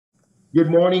Good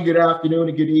morning, good afternoon,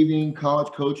 and good evening,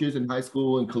 college coaches and high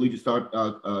school and collegiate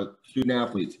student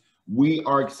athletes. We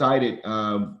are excited.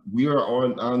 We are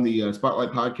on the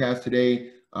Spotlight podcast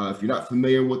today. If you're not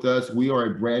familiar with us, we are a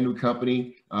brand new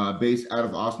company based out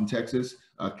of Austin, Texas.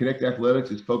 Connect Athletics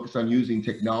is focused on using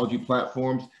technology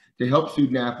platforms to help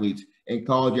student athletes and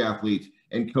college athletes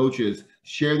and coaches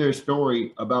share their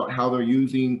story about how they're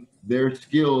using their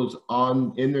skills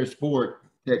on in their sport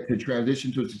to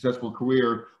transition to a successful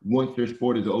career once their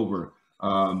sport is over.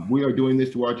 We are doing this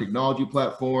through our technology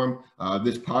platform.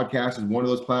 This podcast is one of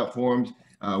those platforms.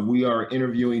 We are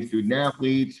interviewing student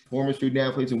athletes, former student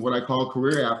athletes, and what I call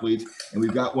career athletes. And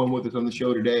we've got one with us on the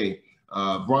show today.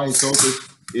 Bryan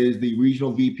Soltis is the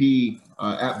regional VP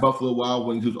at Buffalo Wild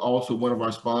Wings, who's also one of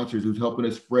our sponsors, who's helping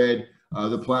us spread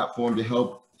the platform to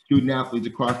help student athletes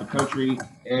across the country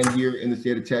and here in the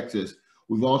state of Texas.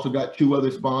 We've also got two other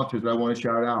sponsors that I want to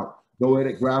shout out. Go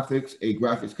Edit Graphics, a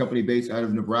graphics company based out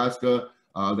of Nebraska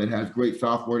that has great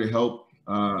software to help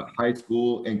high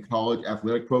school and college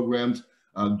athletic programs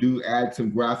do add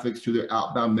some graphics to their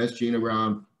outbound messaging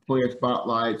around player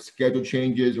spotlights, schedule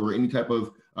changes, or any type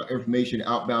of information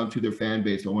outbound to their fan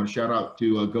base. So I want to shout out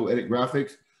to Go Edit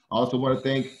Graphics. I also want to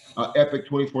thank Epic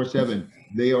 24/7.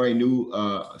 They are a new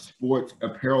sports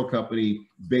apparel company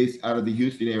based out of the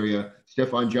Houston area.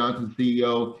 Stefan Johnson,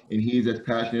 CEO, and he's as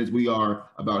passionate as we are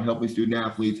about helping student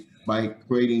athletes by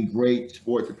creating great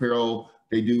sports apparel.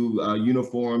 They do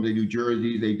uniforms, they do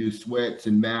jerseys, they do sweats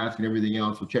and masks and everything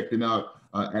else. So check them out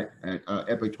at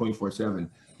Epic 24/7.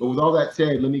 But with all that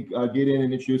said, let me get in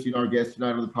and introduce our guest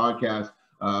tonight on the podcast.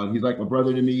 He's like my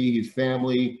brother to me. He's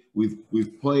family. We've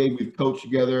played, we've coached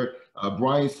together.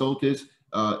 Bryan Soltis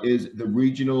is the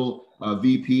regional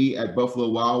VP at Buffalo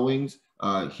Wild Wings.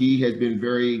 He has been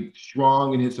very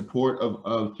strong in his support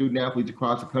of student athletes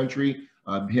across the country,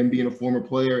 him being a former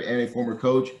player and a former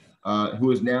coach,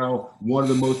 who is now one of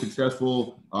the most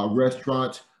successful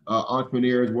restaurant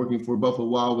entrepreneurs working for Buffalo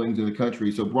Wild Wings in the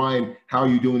country. So, Bryan, how are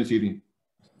you doing this evening?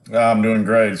 I'm doing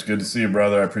great. It's good to see you,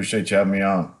 brother. I appreciate you having me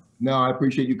on. No, I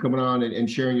appreciate you coming on and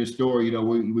sharing your story. You know,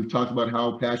 we've talked about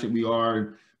how passionate we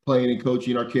are playing and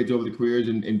coaching our kids over the careers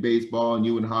in baseball and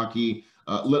you in hockey.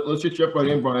 Let's just jump right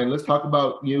in, Bryan. Let's talk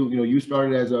about you. You know, you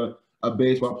started as a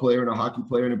baseball player and a hockey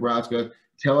player in Nebraska.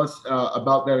 Tell us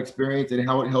about that experience and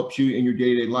how it helps you in your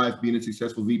day-to-day life being a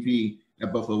successful VP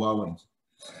at Buffalo Wild Wings.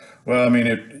 Well, I mean,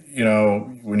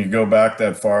 when you go back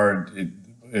that far,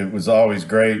 it was always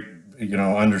great,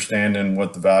 understanding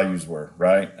what the values were,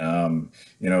 right?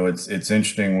 It's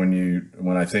interesting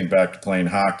when I think back to playing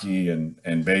hockey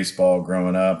and baseball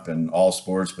growing up and all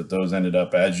sports, but those ended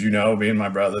up, as you know, being my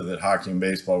brother, that hockey and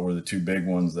baseball were the two big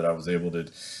ones that I was able to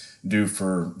do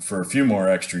for a few more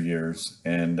extra years.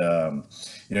 And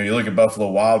you look at Buffalo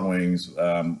Wild Wings,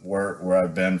 where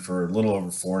I've been for a little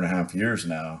over 4.5 years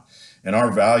now, and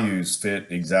our values fit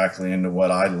exactly into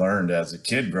what I learned as a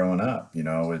kid growing up.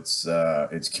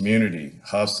 It's community,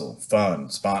 hustle, fun,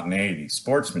 spontaneity,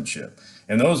 sportsmanship,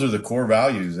 and those are the core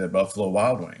values at Buffalo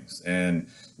Wild Wings. And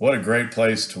what a great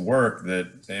place to work that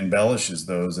embellishes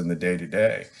those in the day to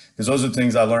day. Because those are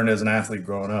things I learned as an athlete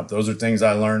growing up. Those are things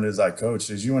I learned as I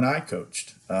coached, as you and I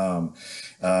coached. And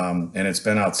it's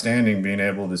been outstanding being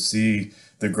able to see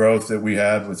the growth that we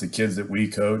had with the kids that we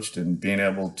coached and being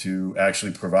able to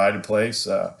actually provide a place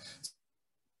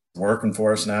working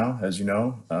for us now, as you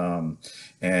know,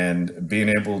 and being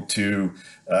able to,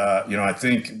 I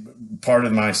think part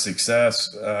of my success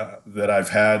that I've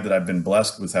had, that I've been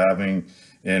blessed with having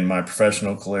in my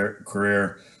professional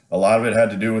career, a lot of it had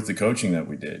to do with the coaching that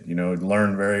we did.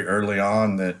 Learned very early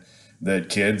on that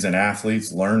kids and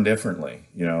athletes learn differently.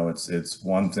 It's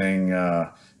one thing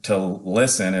to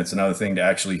listen, it's another thing to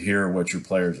actually hear what your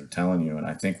players are telling you. And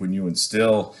I think when you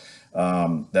instill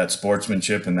that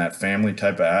sportsmanship and that family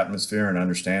type of atmosphere and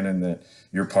understanding that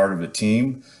you're part of a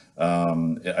team,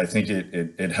 I think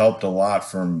it helped a lot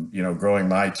from, growing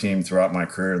my team throughout my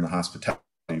career in the hospitality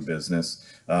business,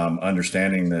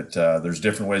 understanding that there's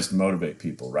different ways to motivate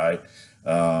people, right?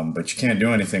 But you can't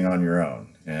do anything on your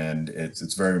own. And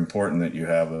it's very important that you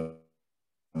have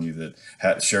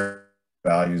that share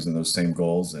values and those same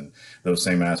goals and those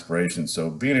same aspirations.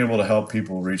 So being able to help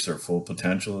people reach their full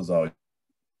potential is always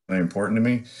very important to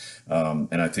me.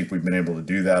 And I think we've been able to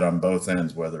do that on both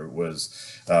ends, whether it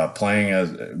was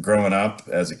growing up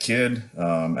as a kid,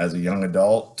 as a young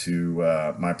adult,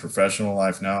 to my professional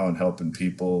life now, and helping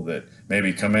people that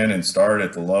maybe come in and start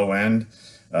at the low end.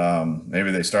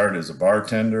 Maybe they started as a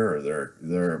bartender, or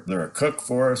they're a cook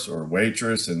for us, or a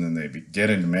waitress, and then they get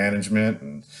into management.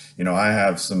 And I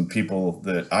have some people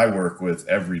that I work with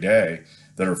every day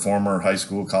that are former high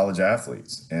school, college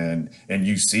athletes, and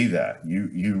you see that,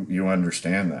 you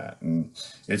understand that, and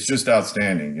it's just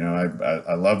outstanding.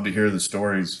 I love to hear the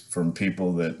stories from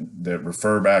people that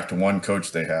refer back to one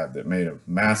coach they had that made a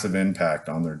massive impact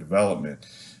on their development,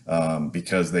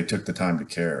 because they took the time to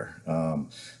care.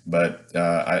 But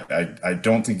I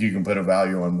don't think you can put a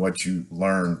value on what you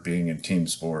learn being in team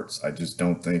sports. I just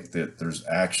don't think that there's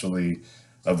actually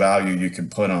a value you can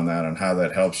put on that, on how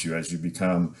that helps you as you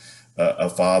become a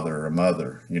father, a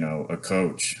mother, a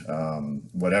coach,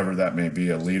 whatever that may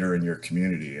be, a leader in your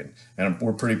community. And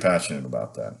we're pretty passionate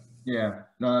about that. Yeah,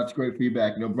 no, that's great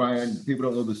feedback. Bryan, people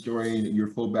don't know the story and your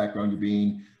full background. You're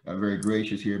being very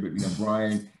gracious here, but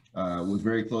Bryan was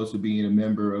very close to being a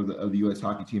member of the U.S.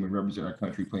 hockey team and represent our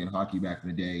country playing hockey back in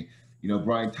the day.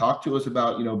 Bryan, talk to us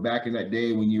about back in that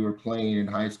day when you were playing in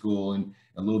high school and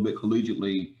a little bit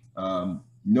collegiately.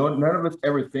 None of us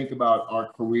ever think about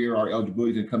our career, our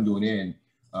eligibility to come to an end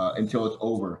until it's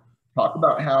over. Talk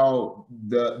about how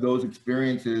those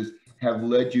experiences have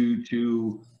led you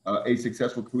to a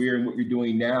successful career and what you're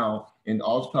doing now, and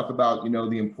also talk about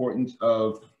the importance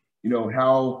of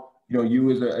how you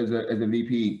as a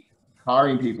VP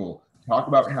hiring people. Talk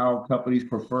about how companies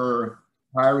prefer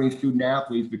hiring student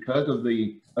athletes because of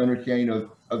the understanding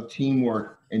of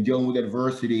teamwork and dealing with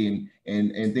adversity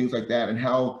and things like that, and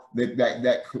how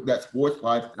that sports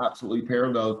life absolutely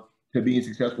parallels to being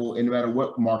successful in no matter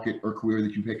what market or career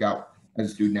that you pick out as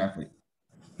a student athlete.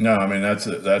 No, I mean, that's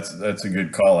a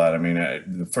good call out. I mean,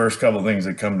 the first couple of things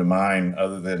that come to mind,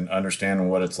 other than understanding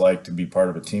what it's like to be part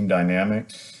of a team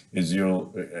dynamic, is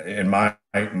in my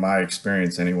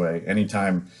experience anyway,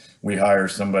 anytime we hire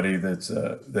somebody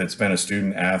that's been a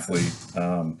student athlete,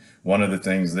 one of the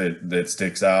things that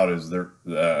sticks out is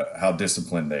how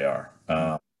disciplined they are.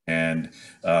 And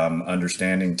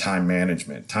understanding time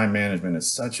management. Time management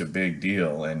is such a big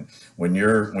deal. And when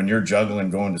you're juggling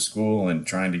going to school and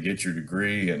trying to get your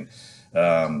degree and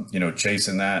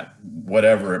chasing that,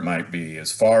 whatever it might be,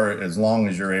 as long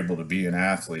as you're able to be an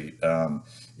athlete, time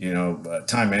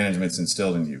management's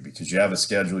instilled in you because you have a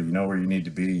schedule, you know where you need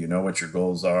to be, you know what your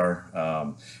goals are,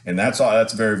 and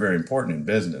that's very, very important in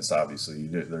business. Obviously,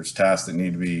 there's tasks that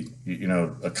need to be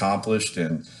accomplished,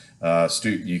 and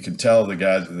you can tell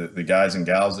the guys and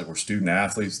gals that were student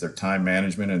athletes, their time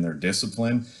management and their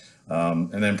discipline.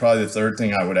 And then probably the third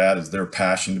thing I would add is their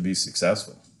passion to be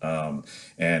successful,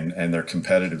 and their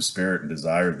competitive spirit and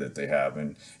desire that they have.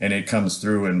 And it comes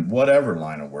through in whatever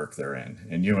line of work they're in.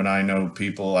 And you and I know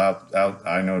people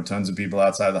I know tons of people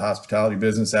outside the hospitality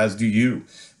business, as do you,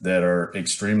 that are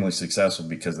extremely successful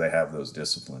because they have those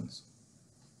disciplines.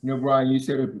 Bryan, you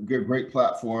said a great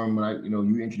platform when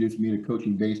you introduced me to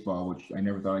coaching baseball, which I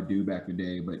never thought I'd do back in the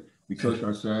day, but we coached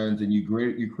our sons, and you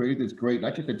created this great,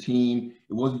 not just a team,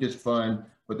 it wasn't just fun,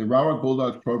 but the Round Rock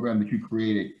Bulldogs program that you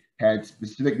created had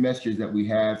specific messages that we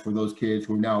had for those kids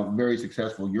who are now very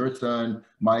successful. Your son,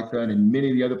 my son, and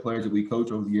many of the other players that we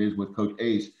coach over the years with Coach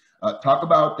Ace. Talk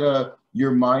about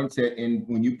your mindset and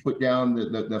when you put down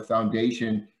the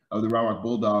foundation of the Round Rock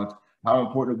Bulldogs, how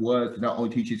important it was to not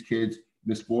only teach these kids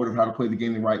the sport of how to play the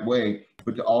game the right way,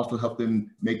 but to also help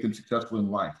them make them successful in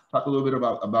life. Talk a little bit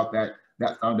about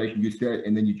that foundation you set,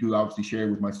 and then you obviously shared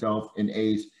with myself and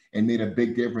Ace, and made a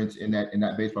big difference in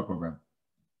that baseball program.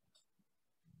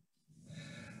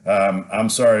 I'm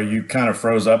sorry, you kind of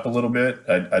froze up a little bit.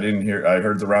 I didn't hear. I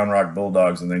heard the Round Rock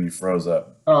Bulldogs, and then you froze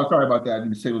up. Oh, sorry about that.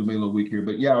 The signal was maybe a little weak here,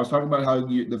 but yeah, I was talking about how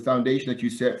the foundation that you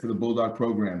set for the Bulldog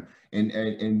program,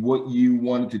 and what you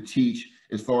wanted to teach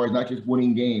as far as not just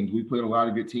winning games. We played a lot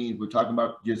of good teams. We're talking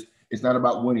about it's not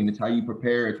about winning. It's how you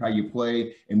prepare. It's how you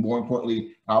play, and more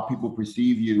importantly, how people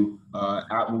perceive you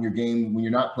out when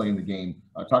you're not playing the game.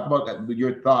 Talk about that,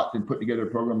 your thoughts, and put together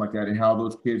a program like that, and how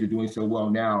those kids are doing so well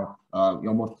now,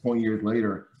 almost 20 years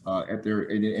later,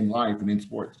 in life and in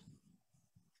sports.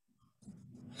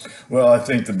 Well, I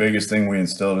think the biggest thing we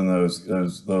instilled in those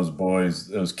boys,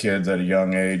 those kids at a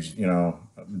young age,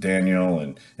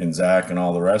 Daniel and Zach and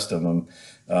all the rest of them,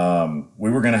 we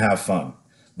were going to have fun,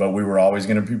 but we were always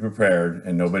going to be prepared,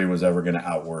 and nobody was ever going to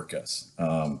outwork us.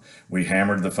 We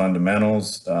hammered the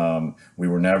fundamentals. We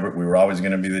were always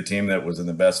going to be the team that was in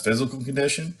the best physical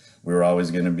condition. We were always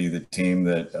going to be the team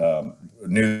that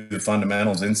knew the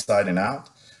fundamentals inside and out.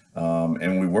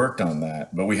 And we worked on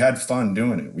that, but we had fun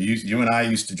doing it. You and I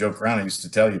used to joke around. I used to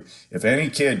tell you, if any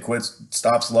kid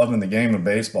stops loving the game of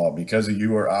baseball because of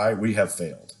you or I, we have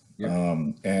failed. Yeah.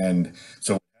 And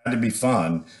so it had to be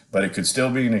fun, but it could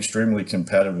still be an extremely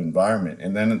competitive environment.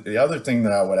 And then the other thing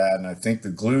that I would add, and I think the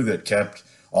glue that kept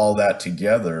all that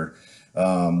together,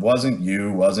 wasn't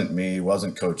you, wasn't me,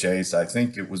 wasn't Coach Ace. I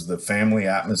think it was the family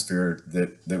atmosphere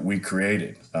that we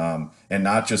created, and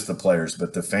not just the players,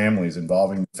 but the families,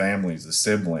 involving the families, the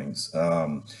siblings,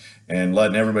 and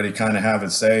letting everybody kind of have a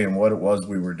say in what it was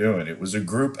we were doing. It was a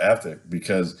group ethic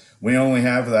because we only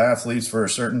have the athletes for a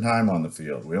certain time on the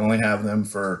field. We only have them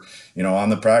for, on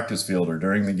the practice field or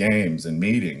during the games and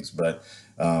meetings, but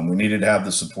we needed to have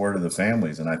the support of the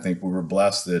families. And I think we were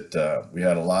blessed that we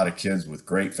had a lot of kids with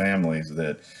great families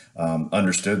that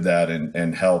understood that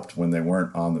and helped when they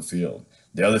weren't on the field.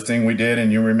 The other thing we did, and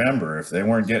you remember, if they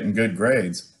weren't getting good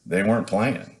grades, they weren't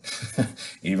playing.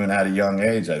 Even at a young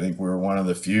age, I think we were one of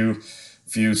the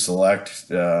few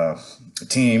select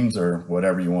teams, or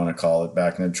whatever you want to call it,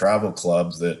 back in the travel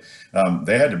clubs that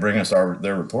they had to bring us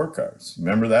their report cards.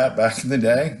 Remember that back in the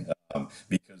day?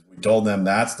 Because we told them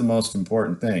that's the most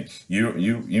important thing.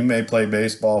 You may play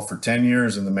baseball for 10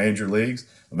 years in the major leagues.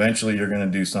 Eventually, you're going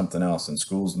to do something else, and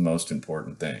school's the most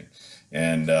important thing.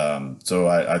 And so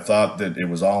I thought that it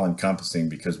was all encompassing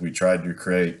because we tried to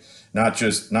create not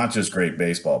just great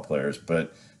baseball players,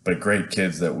 but great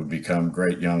kids that would become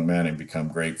great young men and become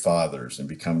great fathers and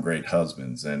become great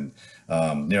husbands. And,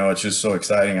 it's just so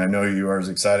exciting. I know you are as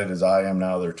excited as I am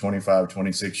now. They're 25,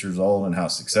 26 years old, and how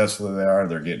successful they are.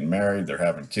 They're getting married, they're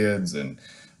having kids. And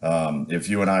if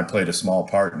you and I played a small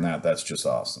part in that, that's just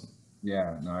awesome.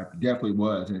 Yeah, no, it definitely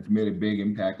was. And it's made a big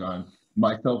impact on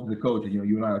myself as a coach. You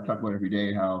and I talk about every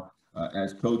day how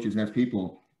as coaches and as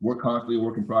people, we're constantly a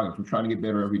work in progress. We're trying to get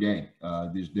better every day.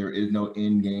 There is no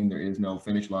end game. There is no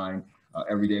finish line.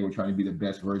 Every day we're trying to be the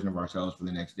best version of ourselves for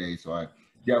the next day. So I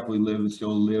definitely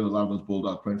still live a lot of those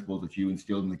Bulldog principles that you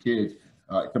instilled in the kids,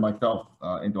 to myself,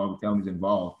 and to all the families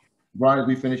involved. Bryan, as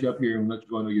we finish up here, and let's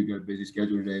go, I know you've got a busy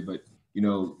schedule today, but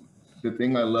the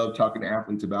thing I love talking to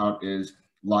athletes about is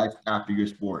life after your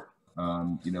sport.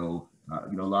 A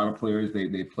lot of players,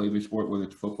 they play their sport, whether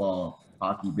it's football,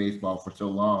 hockey, baseball, for so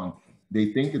long,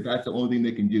 they think that that's the only thing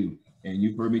they can do. And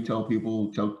you've heard me tell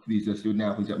these student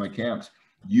athletes at my camps,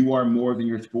 you are more than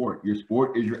your sport. Your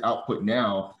sport is your output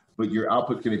now, but your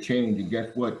output's going to change. And guess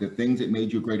what? The things that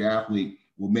made you a great athlete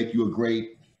will make you a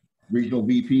great regional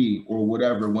VP or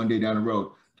whatever one day down the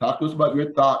road. Talk to us about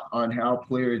your thought on how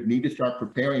players need to start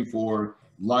preparing for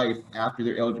life after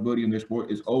their eligibility in their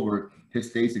sport is over to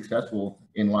stay successful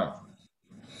in life.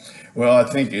 Well, I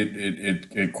think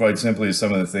it quite simply is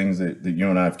some of the things that you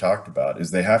and I have talked about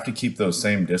is they have to keep those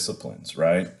same disciplines,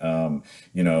 right?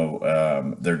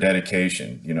 Their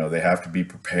dedication, they have to be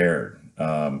prepared.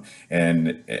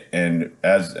 And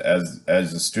as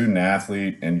a student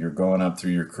athlete and you're going up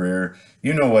through your career,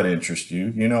 you know what interests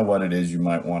you, what it is you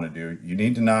might want to do. You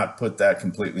need to not put that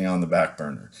completely on the back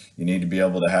burner. You need to be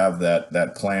able to have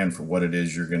that plan for what it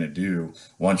is you're going to do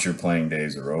once your playing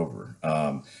days are over.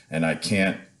 And I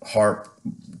can't harp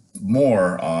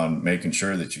more on making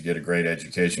sure that you get a great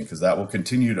education, because that will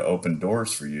continue to open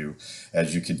doors for you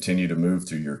as you continue to move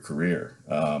through your career.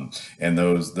 And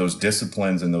those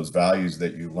disciplines and those values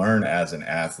that you learn as an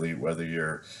athlete, whether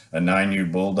you're a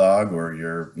 9U Bulldog or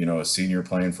you're a senior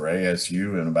playing for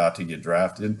ASU and about to get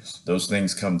drafted, those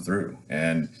things come through.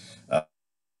 And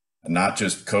not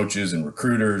just coaches and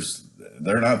recruiters,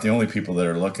 they're not the only people that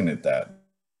are looking at that.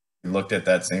 Looked at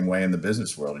that same way in the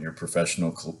business world in your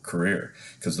professional career,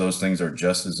 because those things are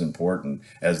just as important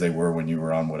as they were when you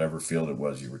were on whatever field it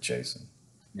was you were chasing.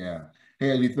 Yeah.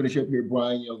 Hey, as we finish up here,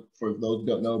 Bryan, for those who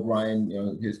don't know,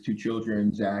 Bryan, his two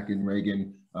children, Zach and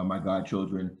Reagan, my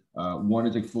godchildren, one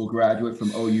is a full graduate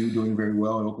from OU, doing very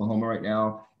well in Oklahoma right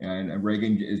now, and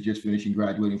Reagan is just finishing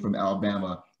graduating from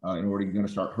Alabama in order to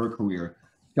start her career.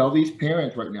 Tell these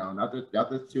parents right now, not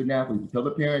the student athletes, but tell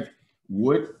the parents,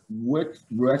 what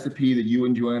recipe that you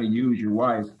and Joanna use, your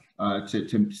wife,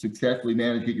 to successfully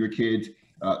manage your kids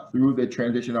through the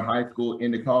transition of high school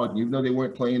into college, even though they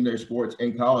weren't playing their sports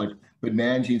in college, but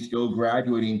managing still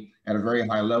graduating at a very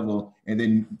high level, and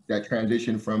then that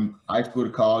transition from high school to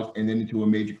college and then into a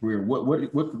major career. What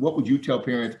would you tell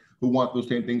parents who want those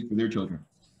same things for their children?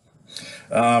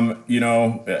 As you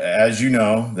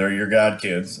know, they're your god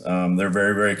kids. They're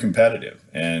very, very competitive,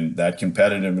 and that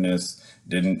competitiveness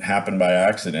didn't happen by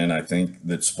accident. I think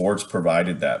that sports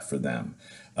provided that for them.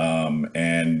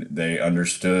 And they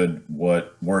understood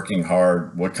what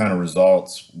kind of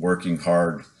results working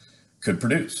hard could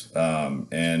produce.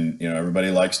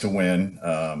 Everybody likes to win,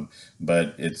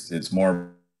 but it's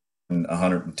more than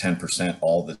 110%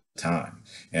 all the time.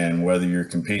 And whether you're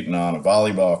competing on a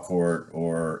volleyball court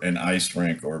or an ice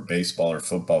rink or baseball or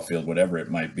football field, whatever it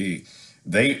might be,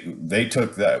 they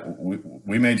took that.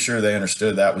 We made sure they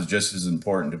understood that was just as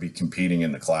important to be competing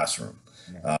in the classroom.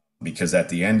 because at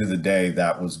the end of the day,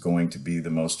 that was going to be the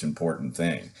most important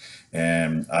thing.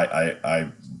 And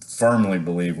I firmly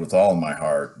believe with all of my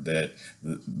heart that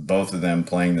both of them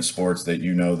playing the sports that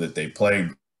that they played,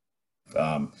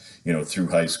 through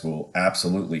high school,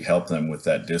 absolutely help them with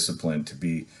that discipline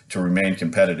to remain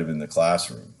competitive in the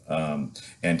classroom,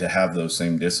 and to have those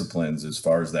same disciplines as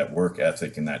far as that work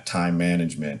ethic and that time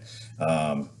management.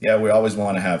 Yeah, we always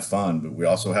want to have fun, but we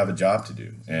also have a job to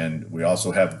do, and we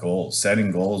also have goals.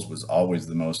 Setting goals was always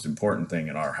the most important thing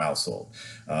in our household,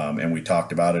 and we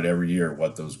talked about it every year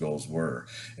what those goals were.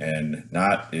 And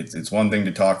it's one thing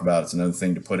to talk about; it's another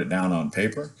thing to put it down on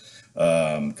paper.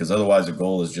 Because otherwise a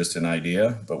goal is just an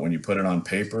idea, but when you put it on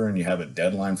paper and you have a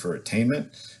deadline for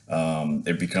attainment,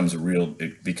 it becomes real,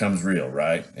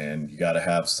 right? And you got to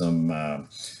have some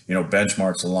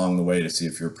benchmarks along the way to see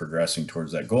if you're progressing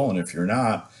towards that goal. And if you're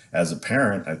not, as a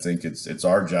parent, I think it's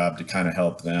our job to kind of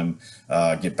help them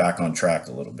get back on track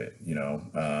a little bit,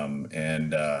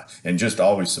 and just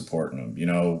always supporting them.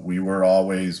 We were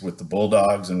always with the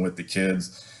Bulldogs and with the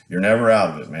kids. You're never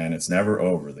out of it, man. It's never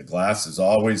over. The glass is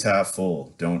always half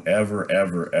full. Don't ever,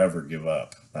 ever, ever give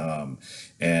up.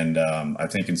 I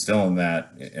think instilling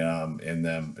that in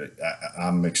them,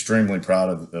 I'm extremely proud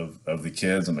of the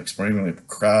kids. I'm extremely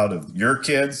proud of your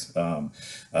kids, that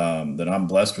I'm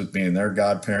blessed with being their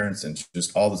godparents, and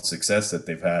just all the success that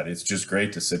they've had. It's just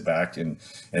great to sit back and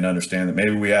understand that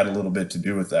maybe we had a little bit to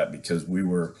do with that, because we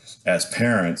were, as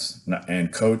parents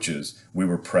and coaches, we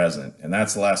were present. And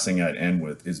that's the last thing I'd end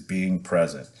with, is being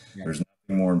present. Yeah. There's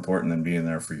nothing more important than being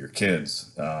there for your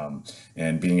kids,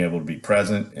 and being able to be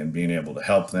present and being able to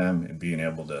help them and being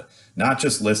able to not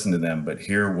just listen to them, but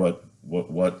hear what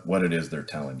it is they're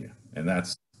telling you. And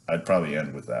I'd probably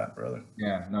end with that, brother.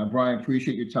 Yeah. Now, Bryan,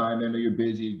 appreciate your time. I know you're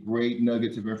busy. Great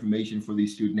nuggets of information for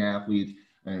these student athletes.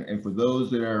 And for those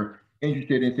that are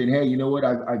interested in saying, hey, you know what,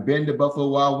 I've been to Buffalo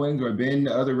Wild Wings, or I've been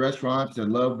to other restaurants. I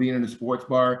love being in a sports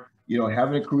bar.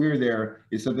 Having a career there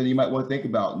is something you might want to think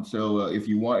about. And so if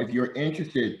you're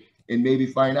interested in maybe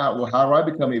find out, well, how do I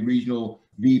become a regional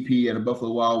VP at a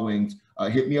Buffalo Wild Wings?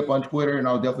 Hit me up on Twitter, and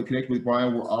I'll definitely connect with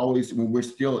Bryan. We're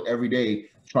still every day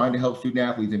trying to help student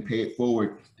athletes and pay it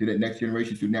forward to that next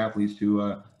generation student athletes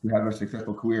to have a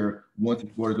successful career once the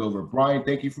sport is over. Bryan,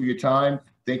 thank you for your time.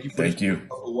 Thank you.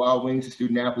 Buffalo Wild Wings to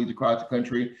student athletes across the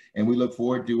country, and we look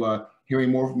forward to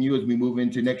hearing more from you as we move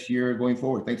into next year going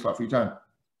forward. Thanks a lot for your time.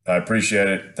 I appreciate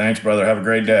it. Thanks, brother. Have a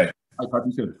great day. I'll talk to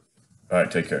you soon. All right,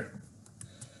 take care.